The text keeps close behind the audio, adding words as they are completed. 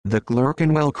The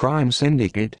Clerkenwell crime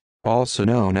syndicate, also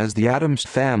known as the Addams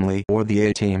family or the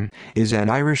A-Team, is an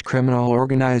Irish criminal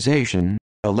organization,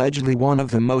 allegedly one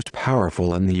of the most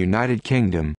powerful in the United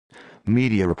Kingdom.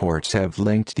 Media reports have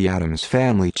linked the Addams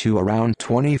family to around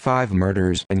 25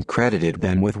 murders and credited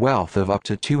them with wealth of up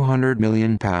to £200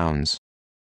 million.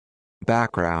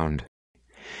 Background: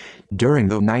 during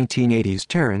the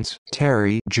 1980s,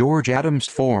 Terry George Addams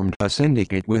formed a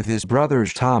syndicate with his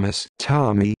brothers Thomas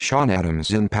Tommy Sean Addams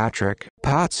and Patrick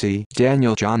Patsy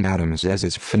Daniel John Addams as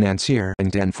his financier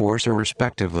and enforcer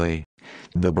respectively.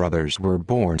 The brothers were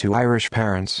born to Irish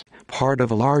parents, part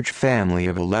of a large family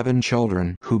of 11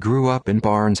 children who grew up in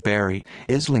Barnsbury,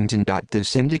 Islington. The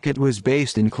syndicate was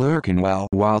based in Clerkenwell,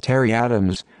 while Terry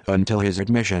Addams, until his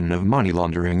admission of money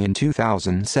laundering in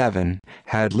 2007,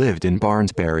 had lived in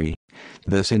Barnsbury.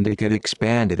 The syndicate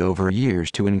expanded over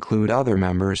years to include other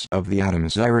members of the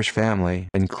Addams Irish family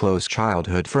and close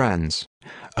childhood friends.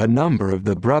 A number of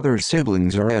the brothers'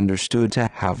 siblings are understood to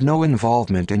have no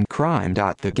involvement in crime.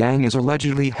 The gang is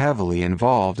allegedly heavily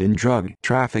involved in drug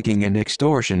trafficking and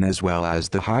extortion, as well as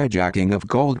the hijacking of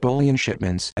gold bullion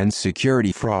shipments and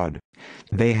security fraud.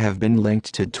 They have been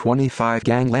linked to 25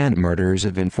 gangland murders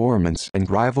of informants and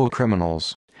rival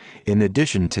criminals. In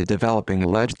addition to developing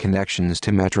alleged connections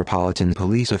to Metropolitan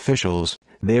Police officials,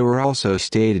 they were also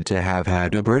stated to have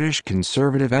had a British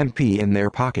Conservative MP in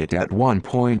their pocket at one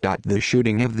point. The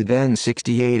shooting of the then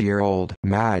 68-year-old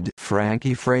Mad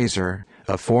Frankie Fraser,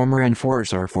 a former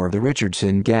enforcer for the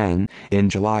Richardson gang, in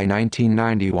July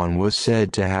 1991 was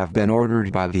said to have been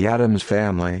ordered by the Addams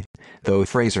family, though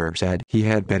Fraser said he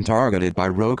had been targeted by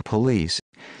rogue police.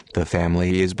 The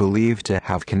family is believed to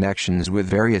have connections with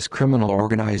various criminal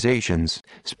organizations,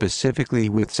 specifically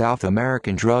with South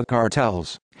American drug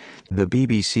cartels. The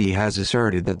BBC has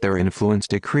asserted that their influence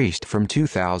decreased from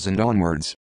 2000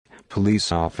 onwards.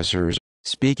 Police officers,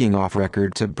 speaking off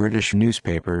record to British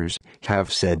newspapers,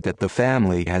 have said that the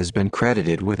family has been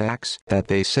credited with acts that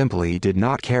they simply did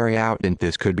not carry out, and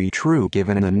this could be true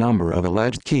given the number of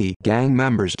alleged key gang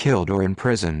members killed or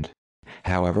imprisoned.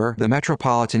 However, the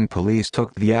Metropolitan Police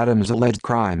took the Addams' alleged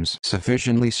crimes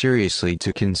sufficiently seriously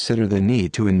to consider the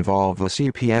need to involve a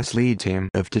CPS lead team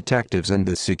of detectives and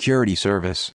the security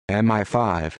service,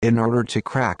 MI5, in order to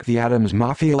crack the Addams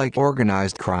mafia-like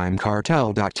organized crime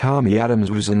cartel. Tommy Addams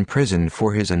was imprisoned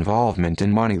for his involvement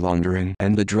in money laundering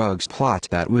and the drugs plot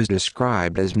that was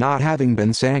described as not having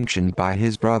been sanctioned by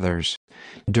his brothers.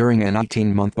 During an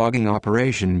 18-month bugging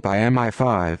operation by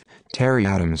MI5, Terry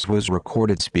Addams was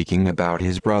recorded speaking about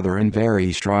his brother in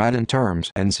very strident terms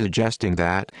and suggesting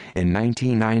that, in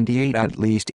 1998 at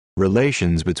least,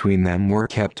 relations between them were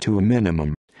kept to a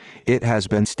minimum. It has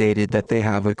been stated that they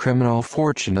have a criminal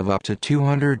fortune of up to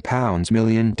 £200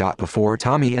 million. Before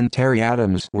Tommy and Terry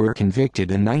Addams were convicted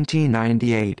in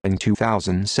 1998 and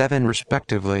 2007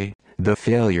 respectively, the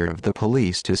failure of the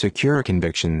police to secure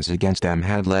convictions against them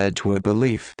had led to a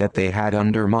belief that they had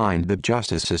undermined the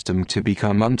justice system to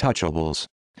become untouchables.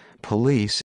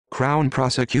 Police, Crown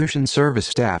Prosecution Service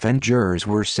staff and jurors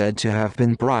were said to have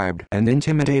been bribed and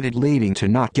intimidated, leading to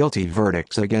not guilty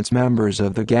verdicts against members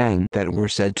of the gang that were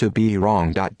said to be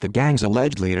wrong. The gang's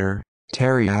alleged leader,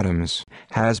 Terry Addams,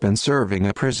 has been serving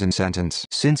a prison sentence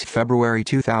since February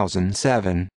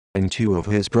 2007, and two of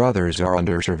his brothers are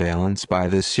under surveillance by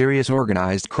the Serious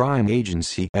Organized Crime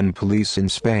Agency and police in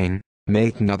Spain,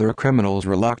 making other criminals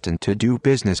reluctant to do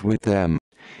business with them.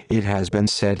 It has been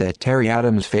said that Terry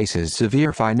Addams faces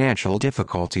severe financial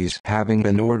difficulties, having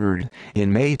been ordered,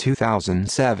 in May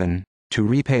 2007, to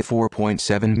repay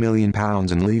 £4.7 million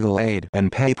in legal aid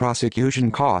and pay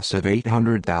prosecution costs of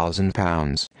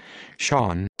 £800,000.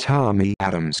 Sean Tommy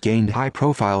Addams gained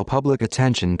high-profile public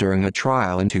attention during a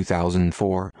trial in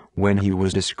 2004, when he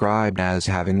was described as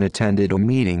having attended a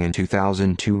meeting in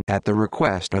 2002 at the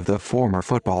request of the former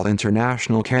football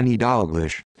international Kenny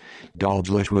Dalglish.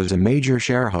 Dalglish was a major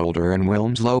shareholder in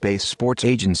Wilmslow-based sports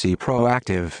agency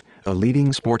Proactive, a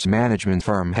leading sports management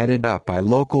firm headed up by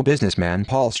local businessman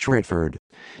Paul Stratford.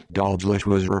 Dalglish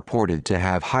was reported to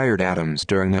have hired Addams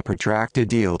during a protracted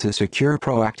deal to secure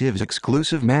Proactive's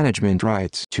exclusive management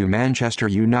rights to Manchester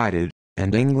United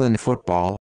and England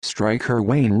football striker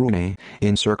Wayne Rooney,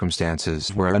 in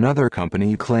circumstances where another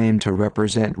company claimed to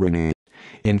represent Rooney.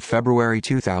 In February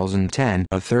 2010,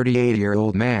 a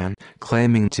 38-year-old man,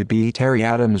 claiming to be Terry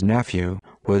Addams' nephew,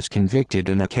 was convicted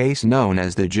in a case known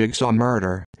as the Jigsaw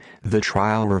murder. The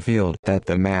trial revealed that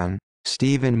the man,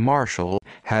 Stephen Marshall,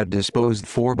 had disposed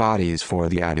 4 bodies for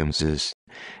the Adamses.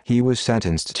 He was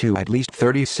sentenced to at least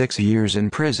 36 years in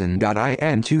prison.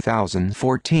 In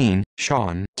 2014,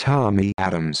 Sean, Tommy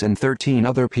Adams and 13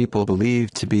 other people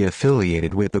believed to be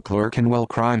affiliated with the Clerkenwell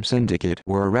crime syndicate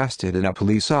were arrested in a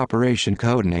police operation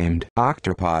codenamed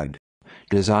Octopod.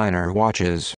 Designer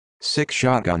watches, 6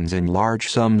 shotguns and large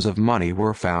sums of money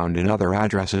were found in other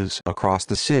addresses across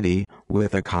the city,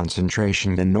 with a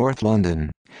concentration in North London.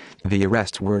 The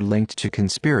arrests were linked to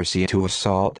conspiracy to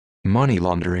assault, money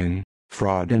laundering,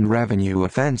 fraud and revenue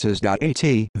offenses. At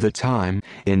the time,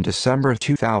 in December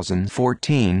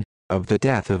 2014, of the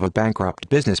death of a bankrupt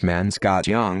businessman Scott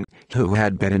Young, who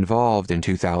had been involved in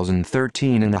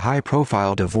 2013 in a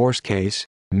high-profile divorce case,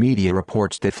 media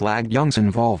reports that flagged Young's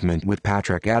involvement with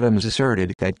Patrick Adams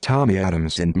asserted that Tommy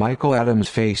Adams and Michael Adams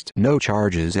faced no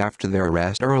charges after their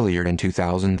arrest earlier in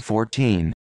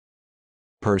 2014.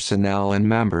 Personnel and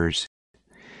members.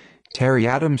 Terry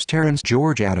Adams. Terence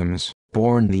George Adams,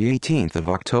 born the 18th of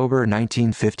October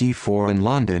 1954 in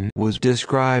London, was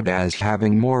described as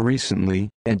having more recently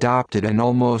adopted an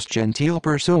almost genteel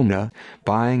persona,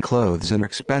 buying clothes and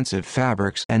expensive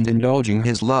fabrics and indulging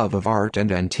his love of art and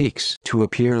antiques to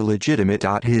appear legitimate.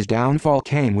 His downfall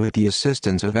came with the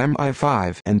assistance of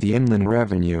MI5 and the Inland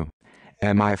Revenue.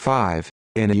 MI5,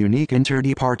 in a unique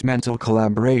interdepartmental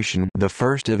collaboration, the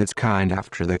first of its kind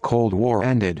after the Cold War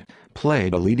ended,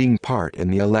 played a leading part in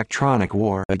the electronic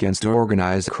war against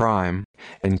organized crime,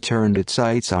 and turned its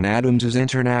sights on Adams's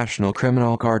international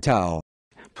criminal cartel.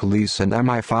 Police and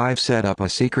MI5 set up a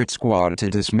secret squad to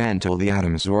dismantle the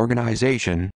Adams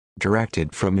organization,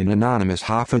 directed from an anonymous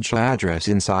Hertfordshire address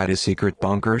inside a secret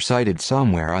bunker sited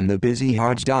somewhere on the busy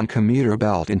Hodgdon commuter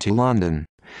belt into London.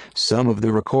 Some of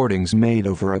the recordings made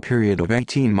over a period of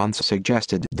 18 months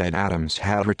suggested that Adams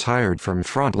had retired from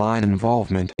frontline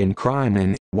involvement in crime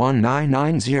in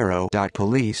 1990.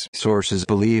 Police sources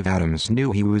believe Adams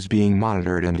knew he was being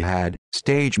monitored and had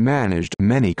stage-managed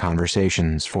many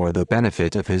conversations for the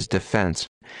benefit of his defense.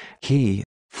 He,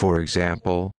 for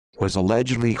example, was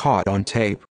allegedly caught on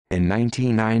tape in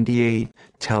 1998,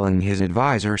 telling his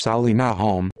advisor Sally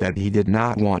Nahom that he did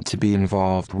not want to be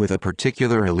involved with a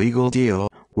particular illegal deal,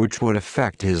 which would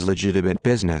affect his legitimate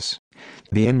business.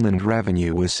 The Inland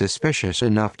Revenue was suspicious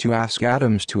enough to ask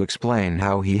Adams to explain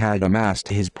how he had amassed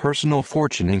his personal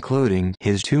fortune, including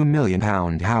his £2 million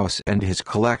house and his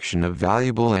collection of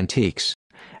valuable antiques.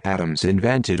 Adams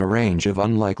invented a range of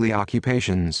unlikely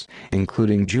occupations,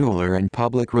 including jeweler and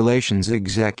public relations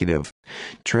executive.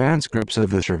 Transcripts of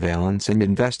the surveillance and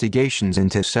investigations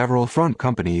into several front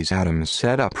companies Adams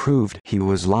set up proved he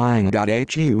was lying.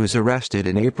 He was arrested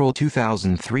in April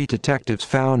 2003. Detectives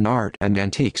found art and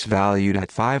antiques valued at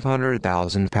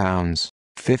 £500,000,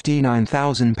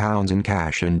 £59,000 in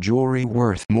cash and jewelry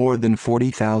worth more than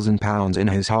 £40,000 in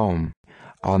his home.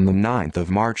 On the 9th of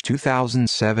March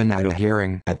 2007 at a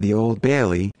hearing at the Old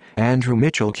Bailey, Andrew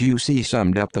Mitchell QC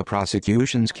summed up the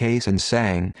prosecution's case and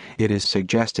saying, "It is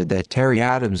suggested that Terry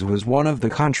Adams was one of the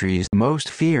country's most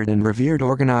feared and revered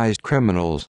organized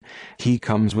criminals. He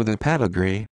comes with a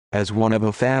pedigree, as one of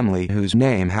a family whose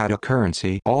name had a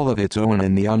currency all of its own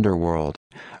in the underworld.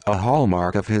 A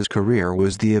hallmark of his career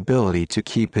was the ability to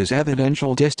keep his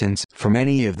evidential distance from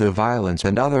any of the violence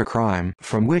and other crime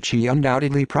from which he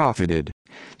undoubtedly profited."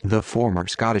 The former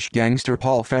Scottish gangster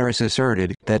Paul Ferris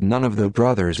asserted that none of the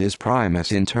brothers is primus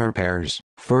inter pares,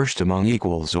 first among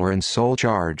equals or in sole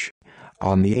charge.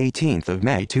 On the 18th of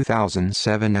May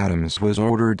 2007, Adams was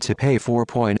ordered to pay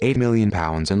 £4.8 million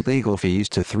in legal fees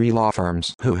to 3 law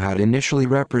firms who had initially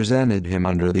represented him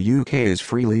under the UK's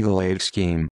free legal aid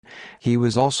scheme. He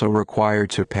was also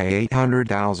required to pay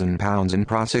 £800,000 in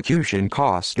prosecution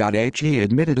costs. He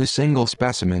admitted a single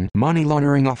specimen money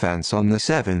laundering offence on the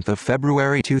 7th of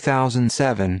February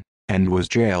 2007, and was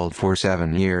jailed for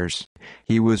 7 years.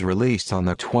 He was released on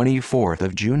the 24th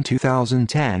of June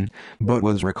 2010, but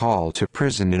was recalled to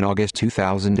prison in August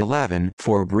 2011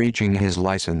 for breaching his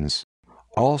license.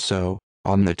 Also,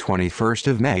 on the 21st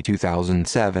of May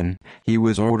 2007, he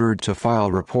was ordered to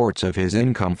file reports of his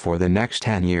income for the next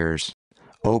 10 years.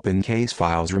 Open case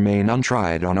files remain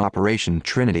untried on Operation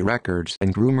Trinity Records,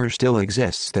 and rumor still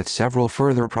exists that several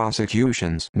further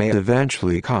prosecutions may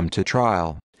eventually come to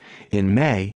trial. In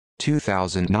May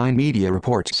 2009, media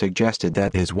reports suggested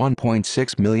that his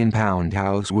 £1.6 million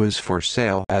house was for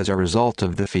sale as a result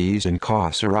of the fees and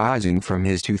costs arising from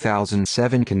his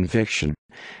 2007 conviction.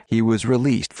 He was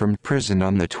released from prison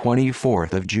on the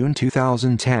 24th of June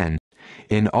 2010.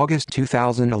 In August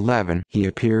 2011, he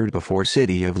appeared before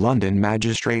City of London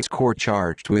Magistrates Court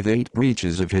charged with 8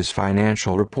 breaches of his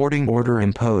financial reporting order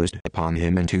imposed upon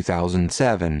him in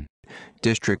 2007.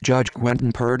 District Judge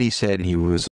Quentin Purdy said he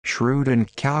was shrewd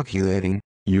and calculating.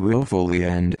 "You willfully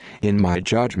and, in my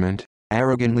judgment,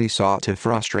 arrogantly sought to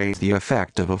frustrate the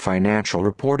effect of a financial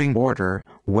reporting order,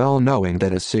 well knowing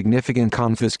that a significant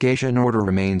confiscation order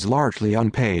remains largely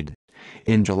unpaid."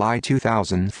 In July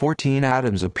 2014,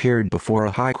 Adams appeared before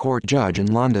a High Court judge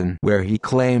in London where he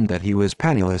claimed that he was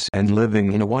penniless and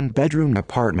living in a one-bedroom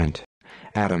apartment.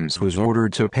 Adams was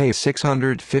ordered to pay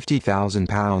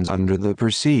 £650,000 under the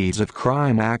Proceeds of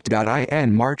Crime Act.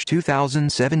 In March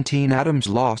 2017, Adams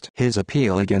lost his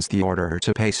appeal against the order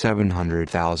to pay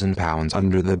 £700,000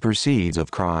 under the Proceeds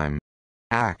of Crime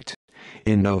Act.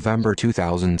 In November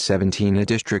 2017, a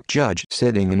district judge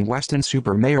sitting in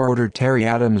Weston-super-Mare ordered Terry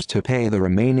Adams to pay the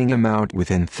remaining amount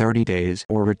within 30 days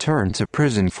or return to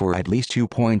prison for at least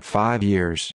 2.5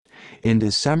 years. In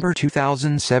December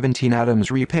 2017, Adams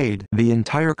repaid the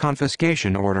entire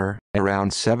confiscation order,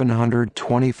 around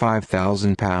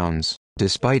 £725,000,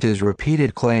 despite his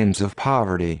repeated claims of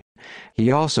poverty.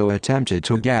 He also attempted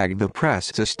to gag the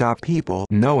press to stop people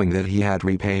knowing that he had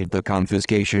repaid the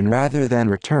confiscation rather than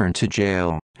return to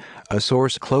jail. A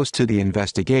source close to the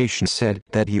investigation said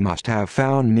that he must have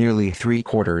found nearly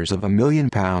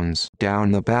 £750,000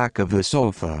 down the back of the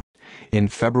sofa. In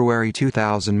February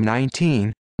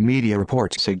 2019, media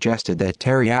reports suggested that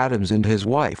Terry Adams and his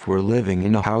wife were living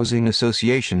in a housing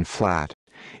association flat.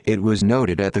 It was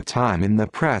noted at the time in the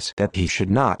press that he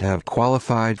should not have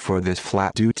qualified for this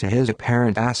flat due to his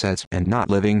apparent assets and not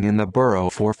living in the borough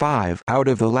for 5 out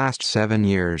of the last 7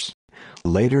 years.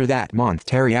 Later that month,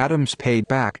 Terry Adams paid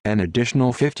back an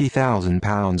additional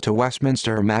 £50,000 to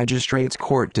Westminster Magistrates'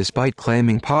 Court despite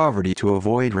claiming poverty to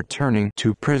avoid returning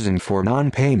to prison for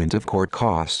non-payment of court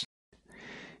costs.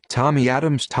 Tommy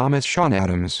Adams. Thomas Sean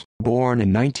Adams, born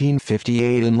in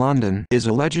 1958 in London, is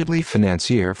allegedly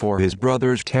financier for his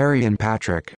brothers Terry and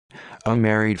Patrick. A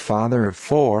married father of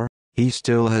 4, he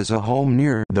still has a home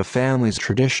near the family's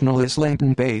traditional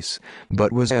Islington base,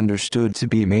 but was understood to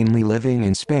be mainly living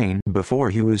in Spain before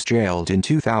he was jailed in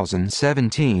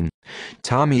 2017.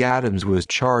 Tommy Adams was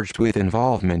charged with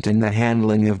involvement in the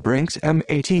handling of Brink's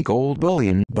MAT gold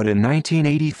bullion, but in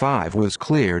 1985 was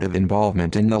cleared of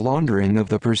involvement in the laundering of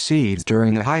the proceeds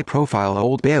during a high-profile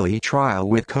Old Bailey trial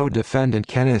with co-defendant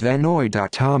Kenneth Enoy.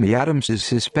 Tommy Adams is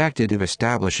suspected of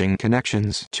establishing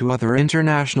connections to other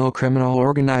international criminal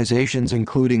organizations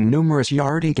including numerous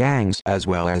Yardie gangs, as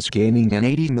well as gaining an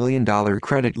 $80 million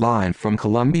credit line from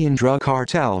Colombian drug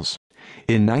cartels.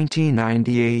 In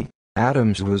 1998,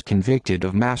 Adams was convicted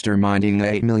of masterminding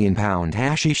a £8 million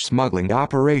hashish smuggling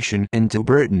operation into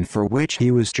Britain for which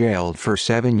he was jailed for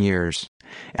 7 years.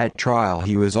 At trial,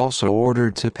 he was also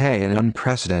ordered to pay an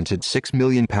unprecedented £6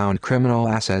 million criminal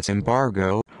assets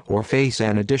embargo, or face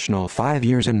an additional 5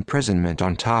 years imprisonment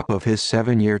on top of his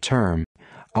 7-year term.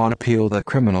 On appeal, the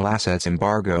criminal assets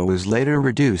embargo was later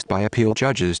reduced by appeal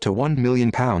judges to £1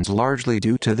 million, largely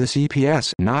due to the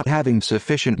CPS not having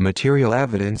sufficient material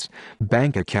evidence,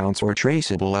 bank accounts or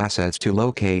traceable assets to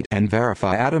locate and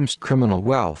verify Adams' criminal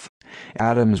wealth.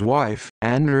 Adams' wife,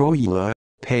 Andrea,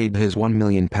 paid his £1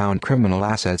 million criminal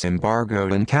assets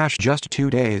embargo in cash just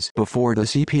 2 days before the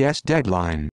CPS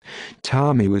deadline.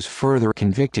 Tommy was further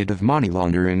convicted of money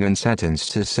laundering and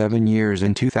sentenced to 7 years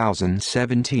in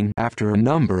 2017 after a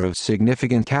number of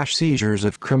significant cash seizures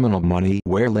of criminal money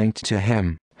were linked to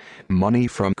him. Money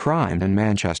from crime in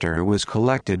Manchester was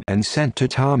collected and sent to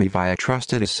Tommy via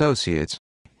trusted associates.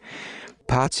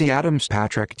 Patsy Adams.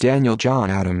 Patrick Daniel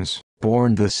John Adams,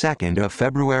 born the 2nd of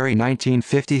February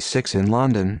 1956 in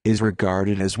London, is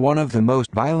regarded as one of the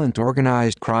most violent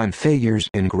organized crime figures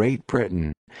in Great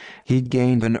Britain. He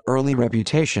gained an early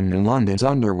reputation in London's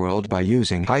underworld by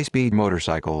using high-speed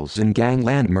motorcycles in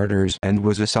gangland murders and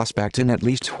was a suspect in at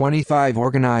least 25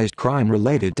 organized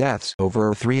crime-related deaths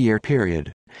over a 3-year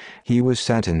period. He was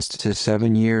sentenced to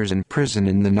 7 years in prison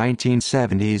in the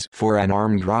 1970s for an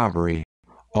armed robbery.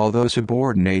 Although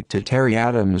subordinate to Terry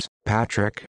Adams,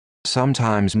 Patrick,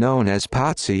 sometimes known as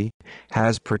Patsy,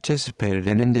 has participated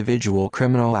in individual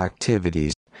criminal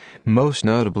activities. Most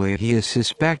notably, he is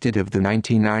suspected of the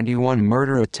 1991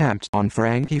 murder attempt on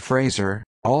Frankie Fraser.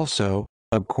 Also,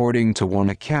 according to one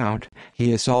account,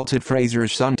 he assaulted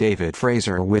Fraser's son David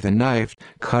Fraser with a knife,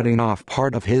 cutting off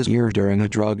part of his ear during a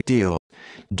drug deal.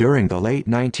 During the late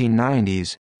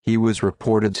 1990s, he was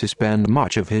reported to spend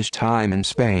much of his time in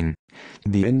Spain.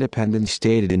 The Independent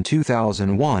stated in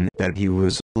 2001 that he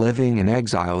was living in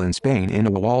exile in Spain in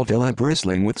a walled villa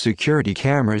bristling with security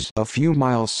cameras a few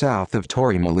miles south of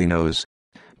Torremolinos.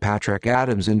 Patrick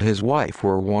Adams and his wife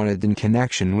were wanted in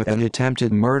connection with an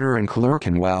attempted murder in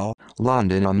Clerkenwell,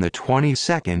 London on the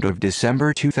 22nd of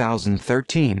December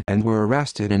 2013 and were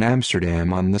arrested in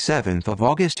Amsterdam on the 7th of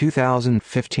August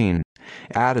 2015.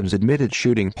 Adams admitted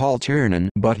shooting Paul Tiernan,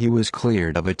 but he was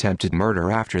cleared of attempted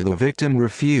murder after the victim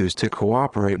refused to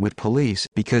cooperate with police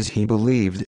because he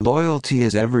believed loyalty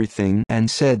is everything and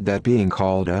said that being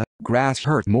called a grass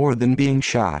hurt more than being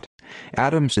shot.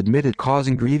 Adams admitted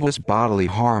causing grievous bodily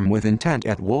harm with intent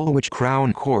at Woolwich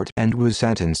Crown Court and was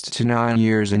sentenced to 9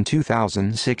 years in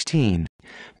 2016.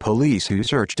 Police who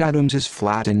searched Adams's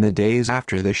flat in the days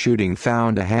after the shooting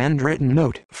found a handwritten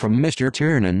note from Mr.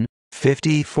 Tiernan,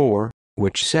 54,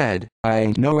 which said, "I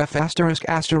ain't no F***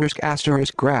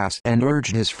 grass," and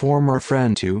urged his former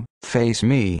friend to face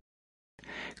me.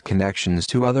 Connections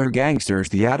to other gangsters.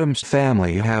 The Adams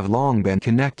family have long been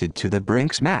connected to the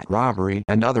Brinks-Mat robbery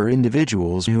and other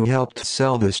individuals who helped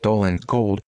sell the stolen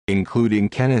gold, including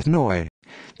Kenneth Noy.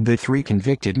 The 3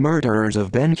 convicted murderers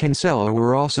of Ben Kinsella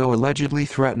were also allegedly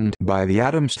threatened by the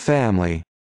Adams family.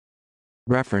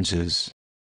 References